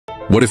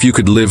What if you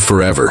could live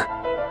forever?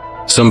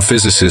 Some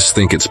physicists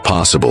think it's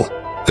possible.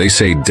 They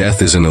say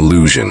death is an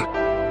illusion.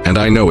 And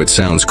I know it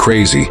sounds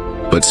crazy,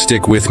 but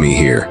stick with me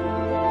here.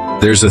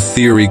 There's a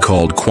theory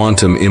called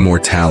quantum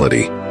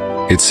immortality.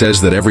 It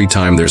says that every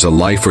time there's a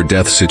life or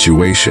death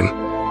situation,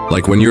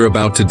 like when you're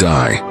about to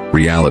die,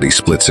 reality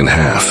splits in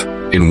half.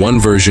 In one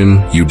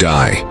version, you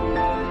die.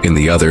 In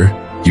the other,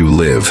 you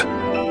live.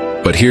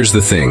 But here's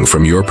the thing,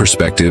 from your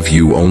perspective,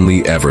 you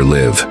only ever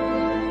live.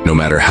 No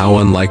matter how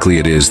unlikely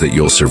it is that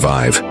you'll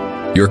survive,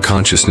 your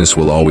consciousness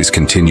will always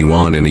continue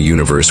on in a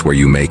universe where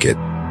you make it.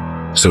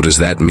 So does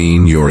that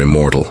mean you're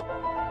immortal?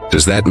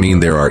 Does that mean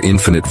there are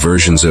infinite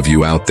versions of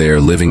you out there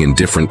living in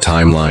different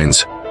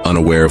timelines,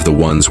 unaware of the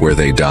ones where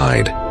they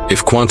died?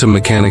 If quantum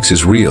mechanics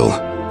is real,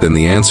 then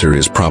the answer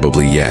is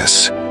probably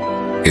yes.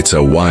 It's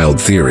a wild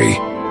theory,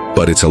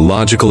 but it's a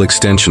logical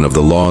extension of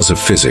the laws of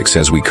physics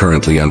as we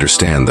currently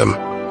understand them.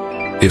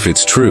 If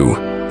it's true,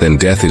 then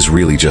death is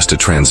really just a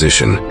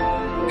transition.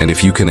 And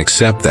if you can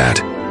accept that,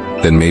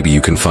 then maybe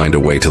you can find a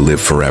way to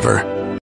live forever.